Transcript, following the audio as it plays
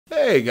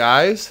Hey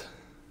guys.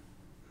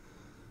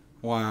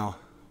 Wow.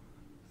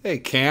 Hey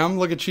Cam,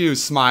 look at you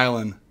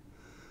smiling.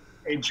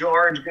 Hey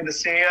George, good to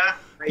see you.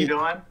 How you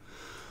doing?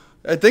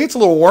 I think it's a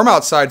little warm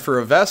outside for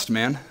a vest,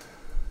 man.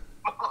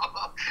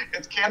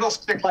 It's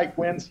candlestick-like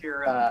winds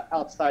here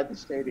outside the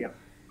stadium.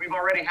 We've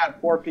already had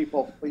four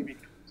people flee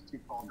because it's too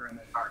cold during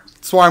the cars.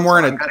 That's why I'm So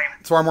wearing I'm a betting.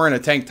 that's why I'm wearing a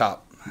tank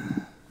top.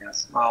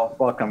 Yes. Well,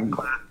 welcome.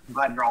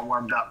 Glad you're all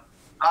warmed up.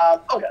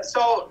 Okay,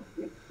 so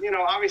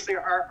obviously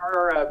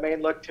our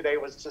main look today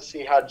was to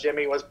see how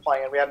Jimmy was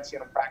playing. We hadn't seen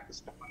him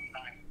practice in a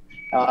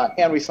long time,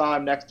 and we saw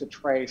him next to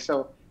Trey.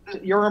 So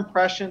your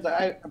impressions?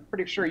 I'm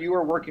pretty sure you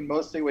were working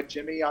mostly with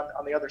Jimmy on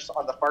the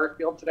on the far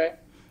field today.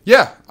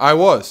 Yeah, I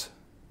was.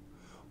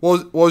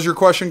 What was your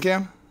question,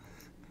 Cam?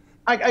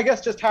 I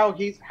guess just how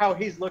he's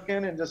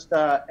looking, and just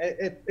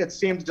it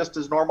seems just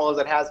as normal as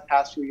it has the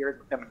past few years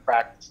with him in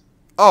practice.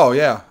 Oh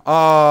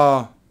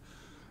yeah.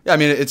 Yeah, I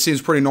mean it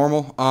seems pretty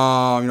normal.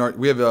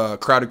 We have a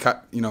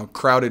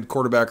crowded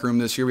quarterback room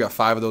this year. We got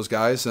five of those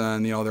guys,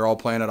 and they're all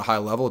playing at a high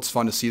level. It's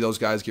fun to see those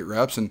guys get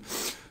reps, and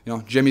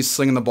Jimmy's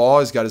slinging the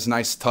ball. He's got his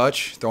nice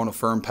touch, throwing a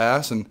firm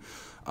pass, and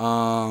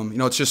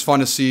it's just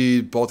fun to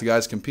see both the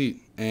guys compete.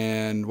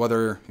 And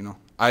whether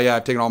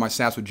I've taken all my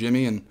snaps with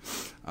Jimmy, and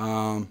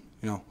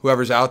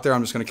whoever's out there,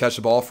 I'm just going to catch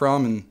the ball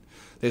from, and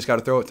they just got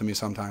to throw it to me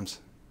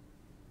sometimes.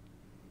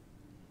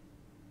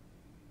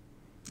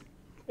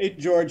 Hey,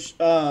 George.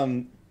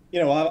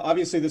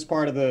 Obviously this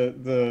part of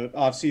the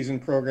off-season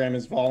program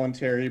is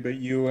voluntary, but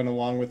you and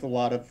along with a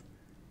lot of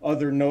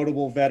other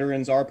notable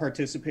veterans are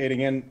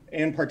participating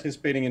and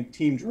participating in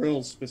team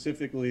drills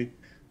specifically.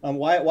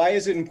 Why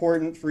is it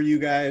important for you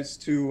guys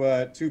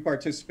to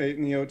participate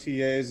in the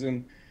OTAs,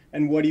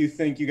 and what do you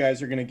think you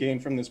guys are going to gain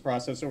from this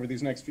process over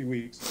these next few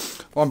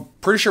weeks? Well, I'm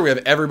pretty sure we have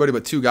everybody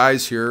but two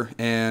guys here,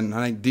 and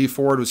I think D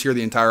Ford was here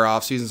the entire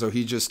offseason, so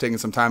he's just taking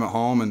some time at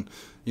home, and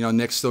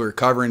Nick's still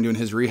recovering, doing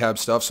his rehab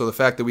stuff. So the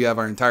fact that we have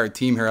our entire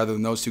team here, other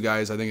than those two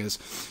guys, I think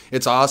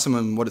it's awesome.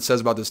 And what it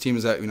says about this team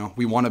is that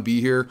we want to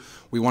be here,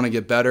 we want to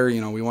get better,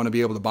 we want to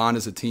be able to bond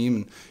as a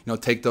team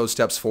and take those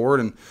steps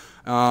forward. And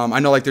I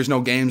know there's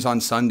no games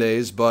on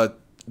Sundays, but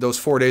those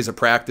 4 days of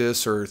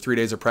practice or 3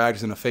 days of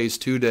practice and a phase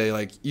 2 day,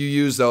 you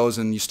use those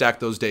and you stack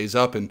those days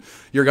up and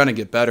you're going to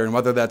get better. And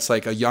whether that's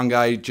a young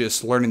guy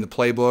just learning the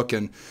playbook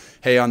and,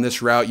 hey, on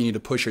this route, you need to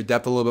push your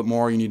depth a little bit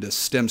more. You need to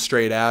stem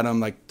straight at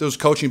them. Those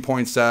coaching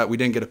points that we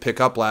didn't get to pick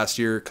up last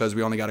year because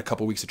we only got a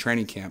couple weeks of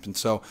training camp. And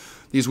so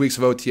these weeks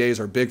of OTAs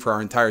are big for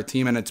our entire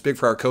team, and it's big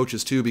for our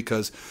coaches too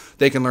because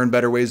they can learn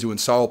better ways to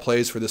install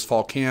plays for this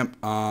fall camp.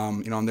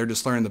 And they're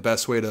just learning the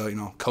best way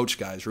to, coach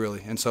guys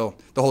really. And so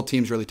the whole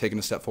team's really taking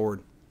a step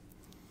forward.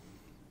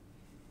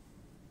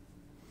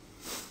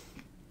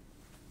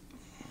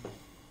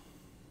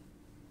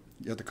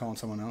 You have to call on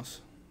someone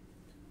else?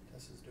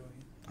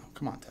 Oh,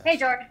 come on, Tess. Hey,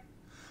 George.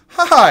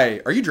 Hi.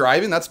 Are you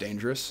driving? That's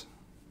dangerous.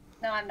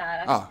 No, I'm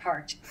not. I'm Oh. just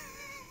parked.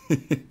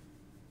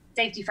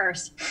 Safety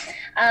first.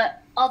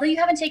 Although you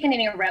haven't taken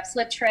any reps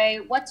with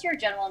Trey, what's your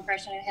general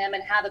impression of him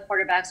and how the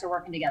quarterbacks are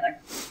working together?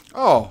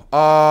 Oh,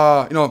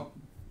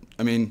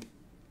 I mean,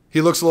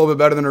 he looks a little bit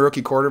better than a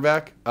rookie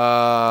quarterback.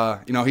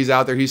 He's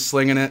out there, he's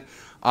slinging it.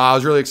 I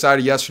was really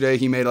excited yesterday.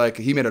 He made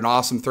an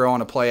awesome throw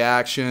on a play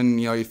action.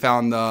 He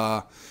found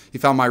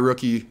my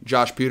rookie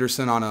Josh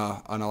Peterson on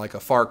a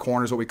far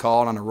corner is what we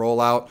call it, on a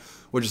rollout,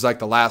 which is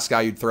the last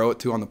guy you'd throw it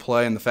to on the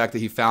play. And the fact that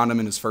he found him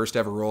in his first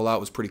ever rollout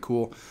was pretty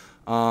cool.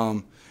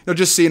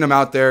 Just seeing him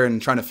out there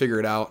and trying to figure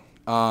it out.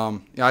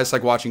 I just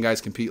like watching guys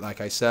compete,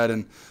 like I said.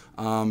 And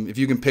if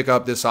you can pick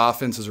up this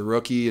offense as a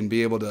rookie and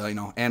be able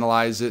to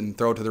analyze it and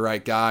throw it to the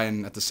right guy,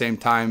 and at the same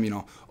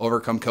time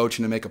overcome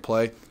coaching to make a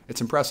play, it's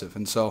impressive.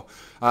 And so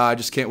I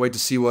just can't wait to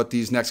see what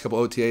these next couple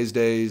OTAs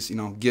days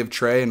give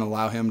Trey and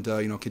allow him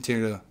to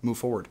continue to move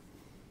forward.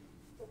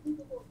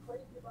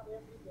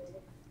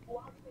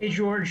 Hey,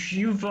 George,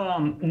 you've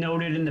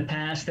noted in the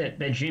past that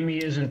Jimmy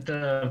isn't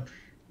the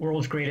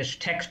world's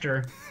greatest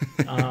texter.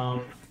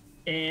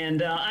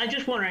 And I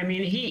just wonder, I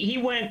mean, he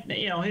went,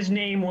 his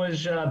name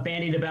was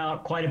bandied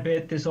about quite a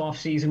bit this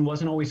offseason,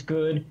 wasn't always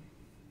good.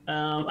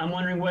 I'm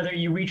wondering whether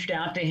you reached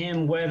out to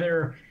him,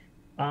 whether,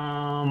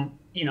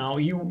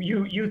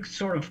 you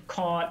sort of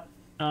caught,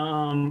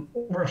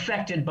 were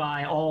affected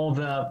by all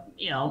the,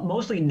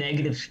 mostly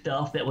negative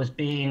stuff that was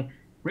being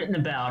written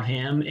about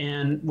him,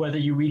 and whether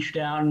you reached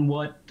out and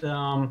what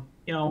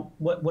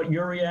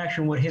your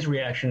reaction, what his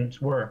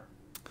reactions were.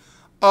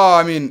 Oh,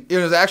 I mean,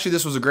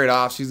 this was a great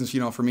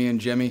offseason, for me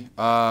and Jimmy.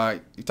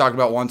 You talked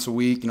about once a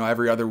week,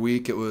 every other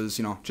week. It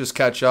was, just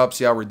catch up,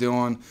 see how we're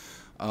doing,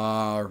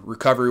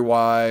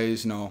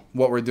 recovery-wise,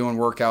 what we're doing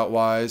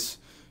workout-wise,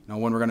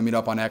 when we're going to meet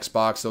up on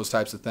Xbox, those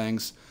types of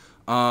things.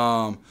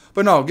 But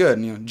no,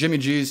 good. Jimmy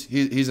G's,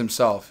 he's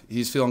himself.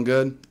 He's feeling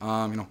good.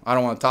 I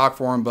don't want to talk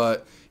for him,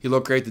 but he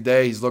looked great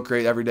today. He's looked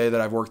great every day that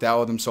I've worked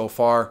out with him so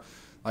far.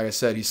 Like I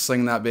said, he's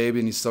slinging that baby,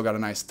 and he's still got a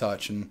nice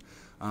touch. And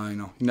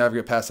you never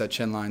get past that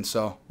chin line.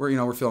 So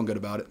we're feeling good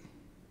about it.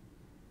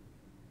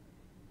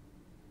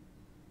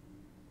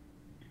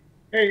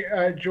 Hey,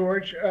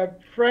 George,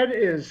 Fred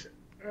is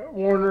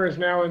Warner is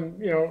now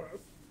in,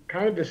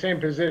 kind of the same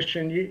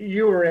position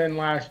you were in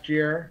last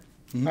year.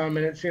 And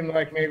it seemed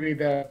like maybe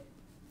the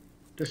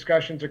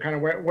discussions are kind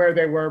of where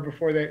they were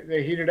before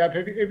they heated up.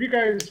 Have you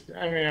guys,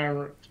 I mean, I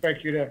don't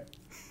expect you to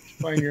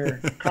explain your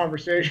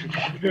conversations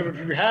with them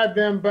if you had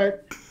them,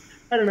 but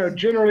I don't know,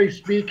 generally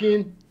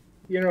speaking,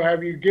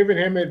 have you given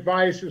him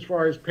advice as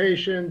far as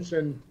patience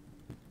and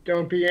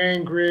don't be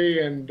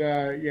angry and,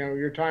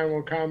 your time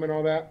will come and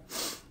all that?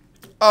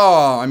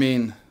 Oh, I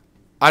mean,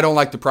 I don't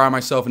like to pry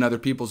myself in other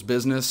people's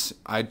business.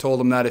 I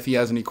told him that if he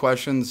has any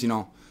questions,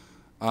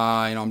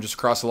 I'm just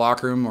across the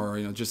locker room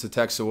or, just a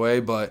text away.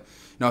 But,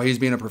 he's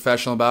being a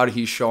professional about it.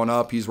 He's showing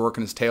up. He's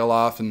working his tail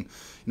off. And,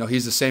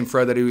 he's the same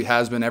Fred that he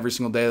has been every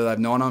single day that I've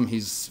known him.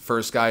 He's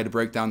first guy to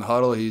break down the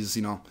huddle. He's,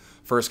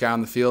 first guy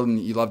on the field, and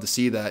you love to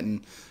see that.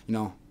 And,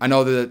 I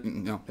know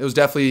that, it was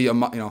definitely,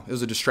 it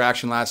was a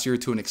distraction last year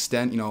to an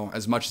extent,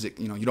 as much as it,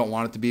 you don't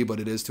want it to be, but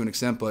it is to an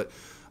extent. But,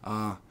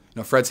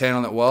 Fred's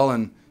handling it well,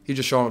 and he's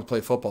just showing up to play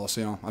football.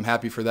 So, I'm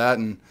happy for that.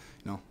 And,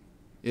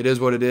 it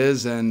is what it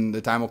is, and the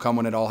time will come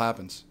when it all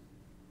happens.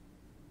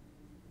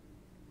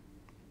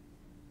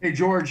 Hey,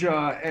 George,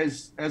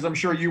 as I'm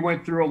sure you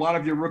went through, a lot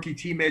of your rookie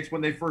teammates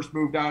when they first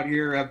moved out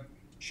here have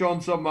shown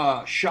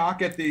some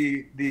shock at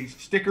the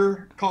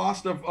sticker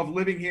cost of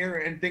living here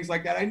and things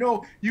like that. I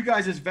know you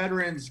guys as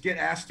veterans get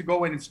asked to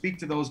go in and speak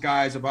to those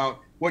guys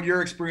about what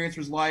your experience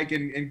was like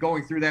and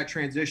going through that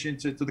transition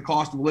to the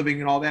cost of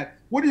living and all that.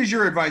 What is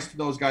your advice to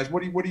those guys?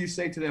 What do you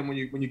say to them when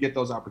you get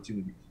those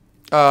opportunities?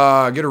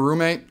 Get a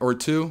roommate or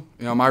two.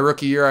 My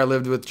rookie year, I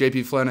lived with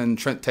J.P. Flynn and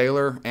Trent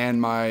Taylor and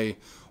my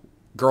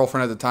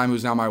girlfriend at the time,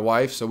 who's now my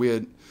wife. So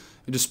we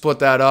just split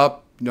that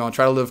up. Try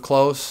to live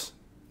close.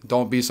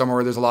 Don't be somewhere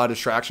where there's a lot of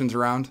distractions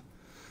around.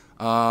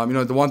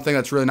 The one thing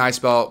that's really nice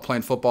about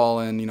playing football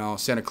in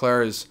Santa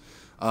Clara is,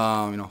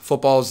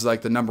 football is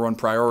like the number one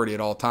priority at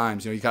all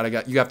times. You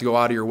have to go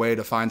out of your way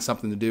to find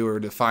something to do or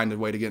to find a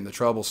way to get into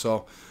trouble.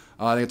 So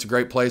I think it's a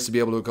great place to be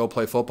able to go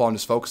play football and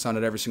just focus on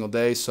it every single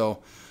day.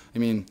 So. I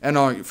mean,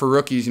 and for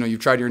rookies, you've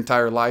tried your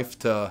entire life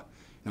to,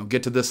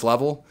 get to this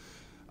level.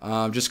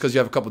 Just because you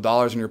have a couple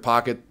dollars in your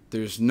pocket,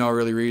 there's no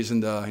really reason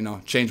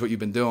to, change what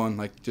you've been doing.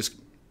 Like, just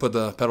put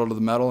the pedal to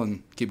the metal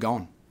and keep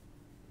going.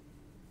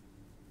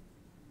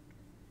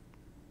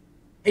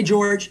 Hey,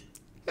 George.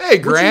 Hey,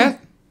 Grant.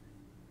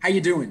 How you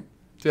doing?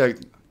 Yeah,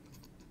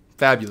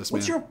 fabulous,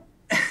 man.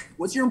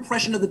 What's your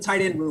impression of the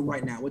tight end room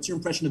right now? What's your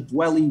impression of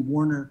Dwelly,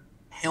 Warner,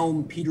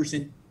 Helm,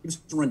 Peterson? Give us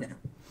a rundown.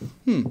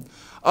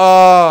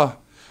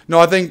 No,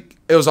 I think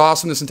it was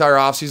awesome this entire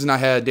offseason. I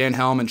had Dan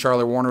Helm and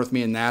Charlie Warner with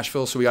me in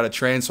Nashville, so we got to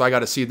train. So I got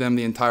to see them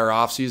the entire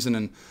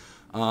offseason.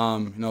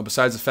 And,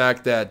 besides the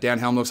fact that Dan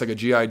Helm looks like a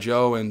G.I.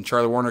 Joe and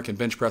Charlie Warner can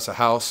bench press a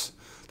house,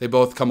 they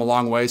both come a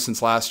long way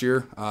since last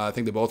year. I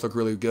think they both look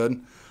really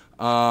good.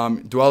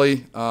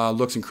 Dwelly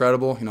looks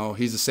incredible.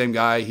 He's the same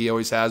guy he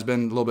always has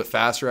been, a little bit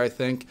faster, I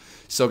think.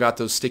 Still got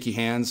those sticky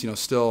hands,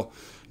 still.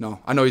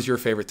 I know he's your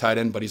favorite tight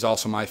end, but he's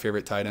also my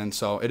favorite tight end,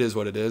 so it is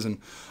what it is. And,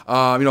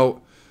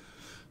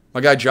 my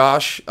guy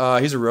Josh,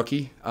 he's a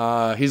rookie.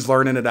 He's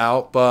learning it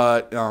out,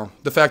 but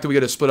the fact that we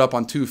get to split up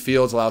on two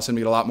fields allows him to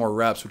get a lot more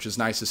reps, which is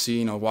nice to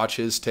see. Watch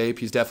his tape.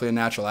 He's definitely a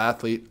natural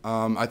athlete.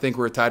 I think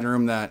we're a tight end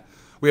room that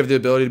we have the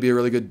ability to be a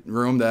really good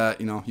room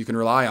that you can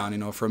rely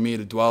on. From me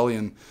to Dwelly,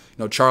 and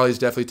Charlie's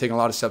definitely taking a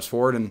lot of steps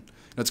forward, and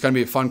it's going to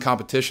be a fun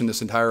competition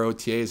this entire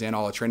OTAs and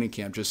all the training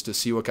camp just to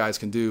see what guys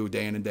can do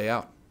day in and day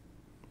out.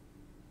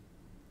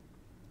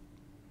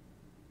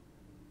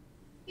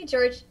 Hey,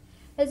 George.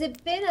 Has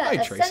it been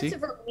a sense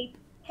of relief?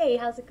 Hey,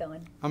 how's it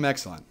going? I'm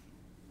excellent.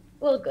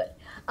 Well, good.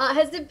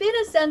 Has it been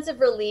a sense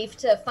of relief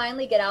to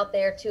finally get out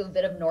there to a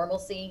bit of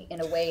normalcy in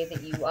a way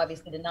that you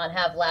obviously did not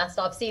have last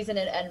offseason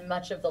and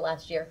much of the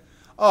last year?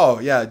 Oh,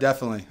 yeah,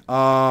 definitely.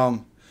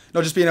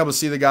 Just being able to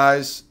see the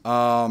guys,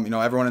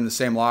 everyone in the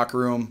same locker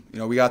room.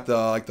 We got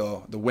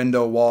the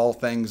window wall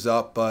things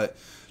up, but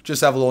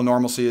just have a little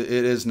normalcy. It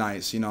is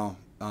nice,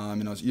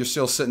 you're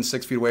still sitting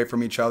 6 feet away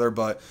from each other,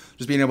 but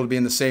just being able to be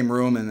in the same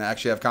room and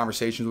actually have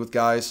conversations with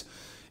guys,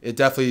 it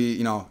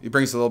definitely, it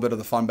brings a little bit of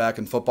the fun back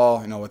in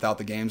football, without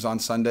the games on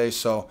Sunday.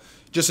 So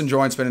just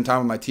enjoying spending time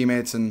with my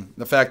teammates, and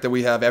the fact that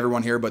we have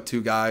everyone here but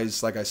two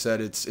guys, like I said,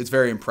 it's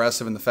very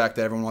impressive, and the fact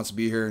that everyone wants to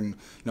be here and,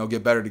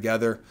 get better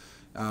together.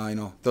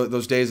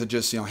 Those days of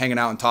just, hanging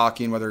out and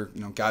talking, whether,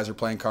 guys are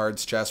playing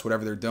cards, chess,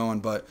 whatever they're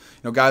doing, but,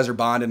 guys are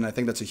bonded, and I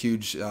think that's a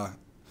huge,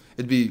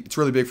 it's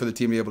really big for the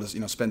team to be able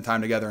to, spend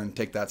time together and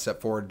take that step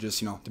forward, just,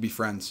 to be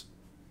friends.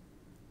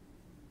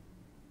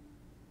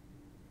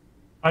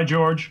 Hi,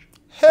 George.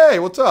 Hey,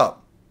 what's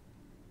up?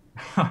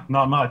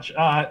 Not much.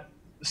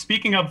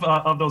 Speaking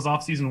of those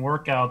off-season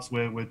workouts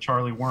with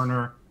Charlie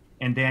Warner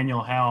and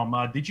Daniel Helm,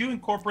 did you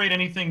incorporate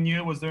anything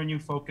new? Was there a new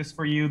focus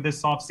for you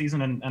this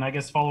off-season? And I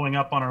guess following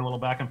up on our little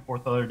back and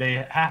forth the other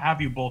day,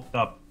 have you bulked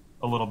up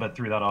a little bit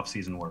through that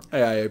off-season work?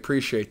 Hey, I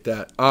appreciate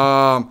that.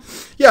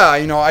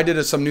 I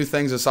did some new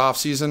things this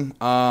off-season.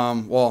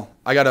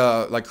 I got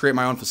to create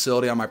my own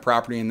facility on my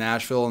property in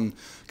Nashville, and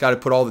got to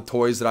put all the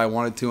toys that I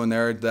wanted to in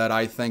there that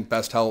I think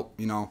best help,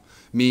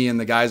 me and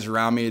the guys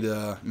around me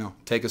to,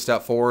 take a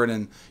step forward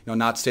and,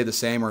 not stay the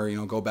same or,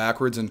 go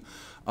backwards. And,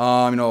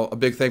 a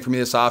big thing for me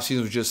this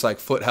offseason was just like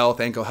foot health,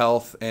 ankle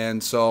health.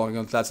 And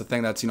so, that's the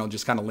thing that's,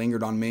 just kind of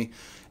lingered on me.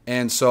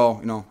 And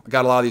so, I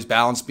got a lot of these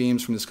balance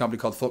beams from this company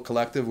called Foot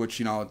Collective, which,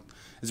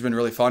 has been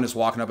really fun, just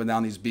walking up and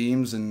down these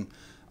beams and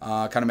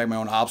kind of make my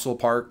own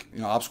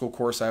obstacle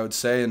course, I would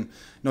say. And,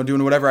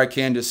 doing whatever I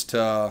can just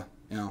to,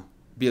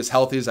 be as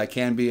healthy as I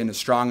can be and as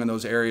strong in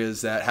those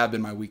areas that have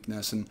been my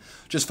weakness, and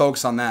just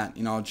focus on that,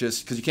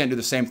 just because you can't do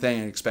the same thing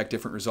and expect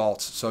different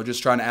results. So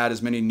just trying to add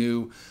as many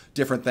new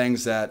different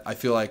things that I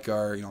feel like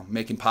are,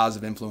 making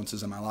positive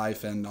influences in my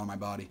life and on my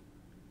body.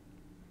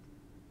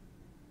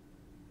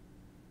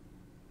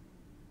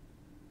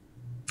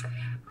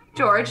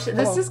 George,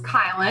 this is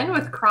Kylan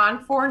with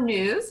Cron 4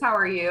 News. How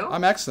are you?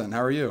 I'm excellent.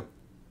 How are you?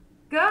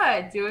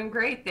 Good. Doing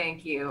great.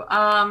 Thank you.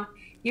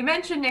 You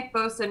mentioned Nick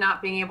Bosa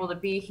not being able to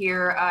be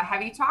here.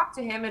 Have you talked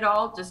to him at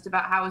all just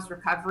about how his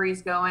recovery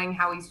is going,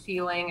 how he's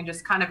feeling, and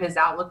just kind of his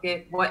outlook,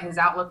 what his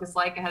outlook is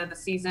like ahead of the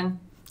season?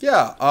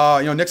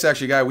 Yeah. Nick's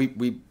actually a guy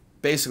we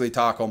basically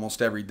talk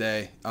almost every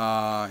day.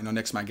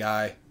 Nick's my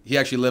guy. He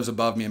actually lives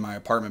above me in my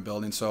apartment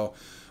building. So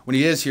when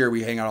he is here,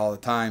 we hang out all the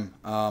time.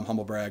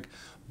 Humble brag.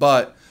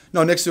 But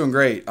no, Nick's doing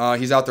great.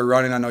 He's out there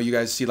running. I know you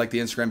guys see like the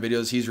Instagram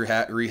videos. He's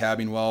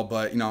rehabbing well,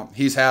 but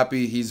he's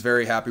happy. He's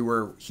very happy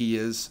where he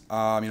is.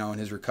 In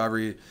his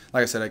recovery.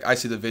 Like I said, I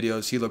see the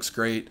videos. He looks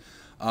great.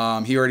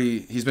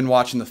 He's been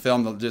watching the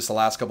film just the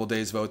last couple of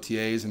days of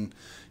OTAs, and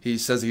he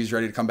says he's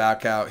ready to come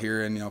back out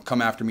here and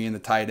come after me in the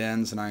tight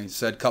ends. And I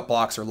said cut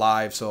blocks are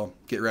live, so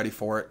get ready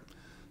for it.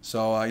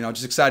 So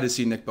just excited to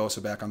see Nick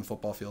Bosa back on the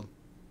football field.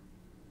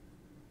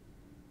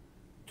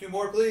 2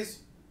 more, please.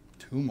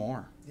 2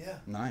 more. Yeah.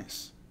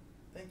 Nice.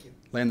 Thank you.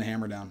 Laying the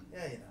hammer down.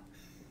 Yeah,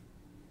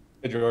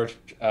 Hey, George.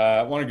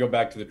 I want to go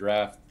back to the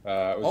draft.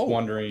 I was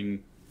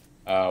wondering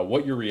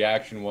what your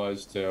reaction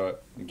was to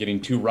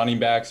getting 2 running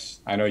backs.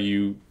 I know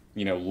you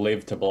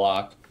live to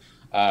block.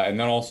 And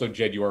then also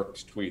Jed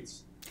York's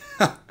tweets.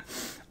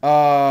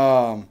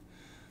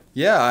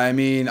 Yeah,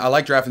 I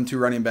like drafting 2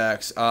 running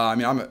backs.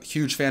 I'm a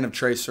huge fan of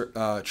Trey.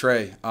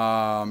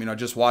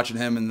 Just watching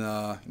him in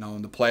the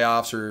in the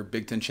playoffs or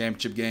Big Ten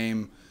championship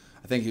game.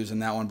 I think he was in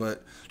that one,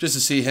 but just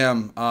to see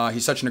him,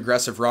 he's such an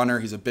aggressive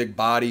runner. He's a big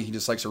body. He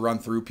just likes to run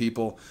through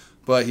people,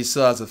 but he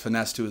still has a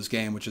finesse to his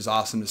game, which is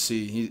awesome to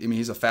see.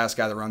 He's a fast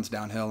guy that runs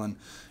downhill, and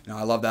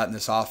I love that in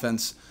this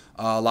offense.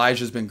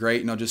 Elijah's been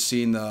great. Just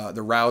seeing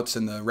the routes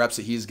and the reps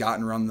that he's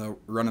gotten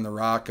running the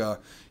rock.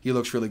 He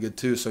looks really good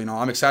too. So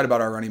I'm excited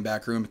about our running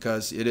back room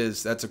because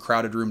that's a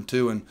crowded room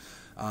too, and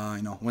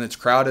when it's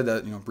crowded,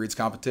 that breeds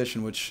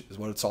competition, which is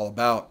what it's all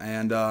about.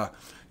 And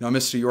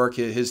Mr. York,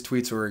 his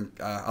tweets were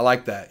I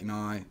like that.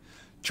 I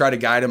try to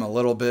guide him a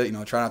little bit.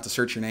 Try not to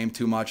search your name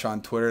too much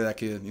on Twitter. That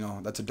could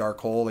that's a dark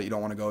hole that you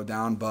don't want to go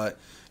down. But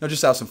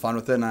just have some fun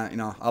with it.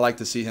 And I like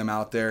to see him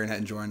out there and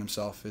enjoying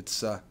himself.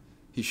 It's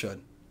he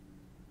should.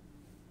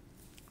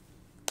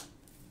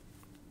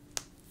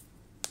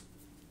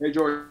 Hey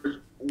George,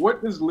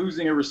 what does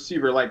losing a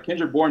receiver like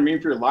Kendrick Bourne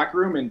mean for your locker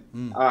room, and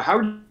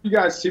how do you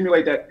guys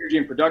simulate that energy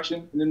in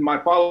production? And then my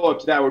follow-up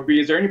to that would be: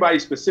 is there anybody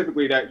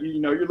specifically that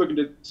you're looking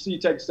to see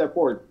take a step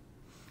forward?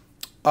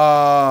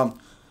 I'm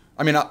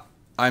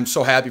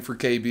so happy for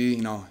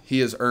KB. He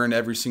has earned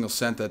every single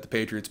cent that the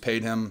Patriots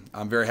paid him.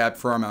 I'm very happy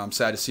for him. I'm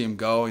sad to see him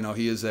go.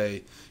 He's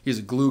a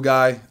glue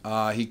guy.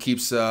 He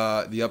keeps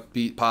the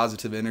upbeat,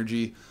 positive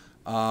energy.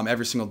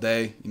 Every single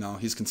day,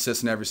 he's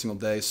consistent every single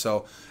day.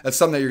 So that's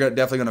something that you're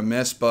definitely going to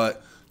miss.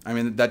 But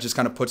that just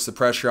kind of puts the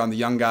pressure on the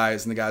young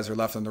guys and the guys who are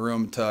left in the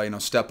room to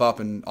step up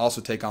and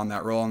also take on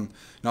that role. And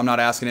I'm not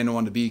asking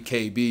anyone to be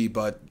KB,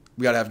 but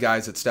we got to have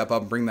guys that step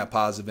up and bring that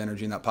positive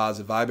energy and that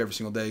positive vibe every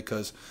single day.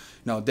 Because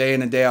day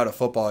in and day out of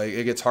football,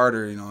 it gets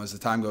harder, as the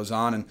time goes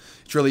on. And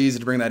it's really easy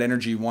to bring that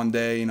energy one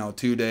day,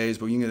 2 days,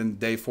 but you can get in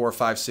day 4,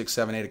 5, 6,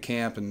 7, 8 of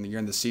camp, and you're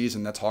in the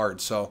season. That's hard.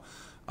 So.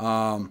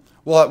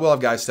 We'll have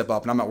guys step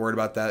up, and I'm not worried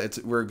about that.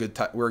 We're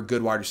a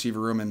good wide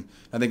receiver room, and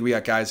I think we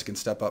got guys that can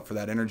step up for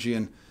that energy.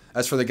 And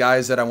as for the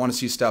guys that I want to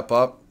see step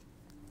up,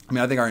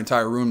 I think our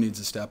entire room needs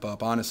to step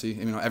up. Honestly,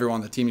 everyone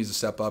on the team needs to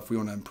step up if we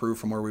want to improve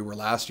from where we were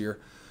last year.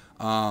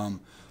 But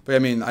I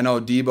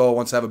know Debo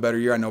wants to have a better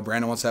year. I know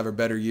Brandon wants to have a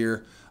better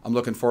year. I'm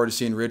looking forward to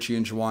seeing Richie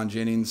and Juwan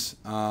Jennings.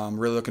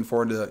 Really looking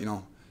forward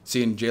to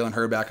seeing Jalen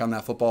Hurd back on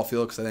that football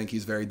field because I think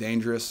he's very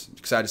dangerous.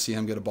 Excited to see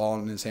him get a ball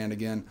in his hand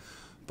again.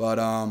 But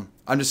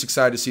I'm just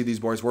excited to see these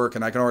boys work,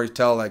 and I can already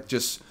tell,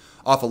 just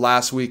off of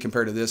last week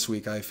compared to this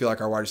week, I feel like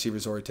our wide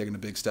receivers are already taking a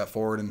big step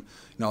forward, and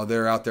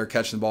they're out there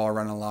catching the ball,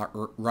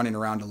 running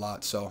around a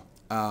lot. So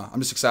I'm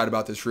just excited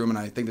about this room, and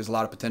I think there's a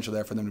lot of potential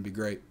there for them to be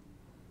great.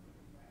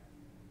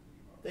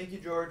 Thank you,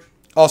 George.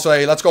 Also,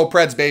 hey, let's go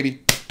Preds,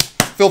 baby.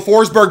 Phil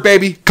Forsberg,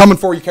 baby, coming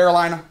for you,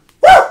 Carolina.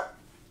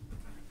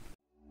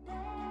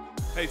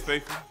 Hey,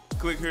 faithful,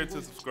 click here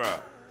to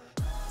subscribe.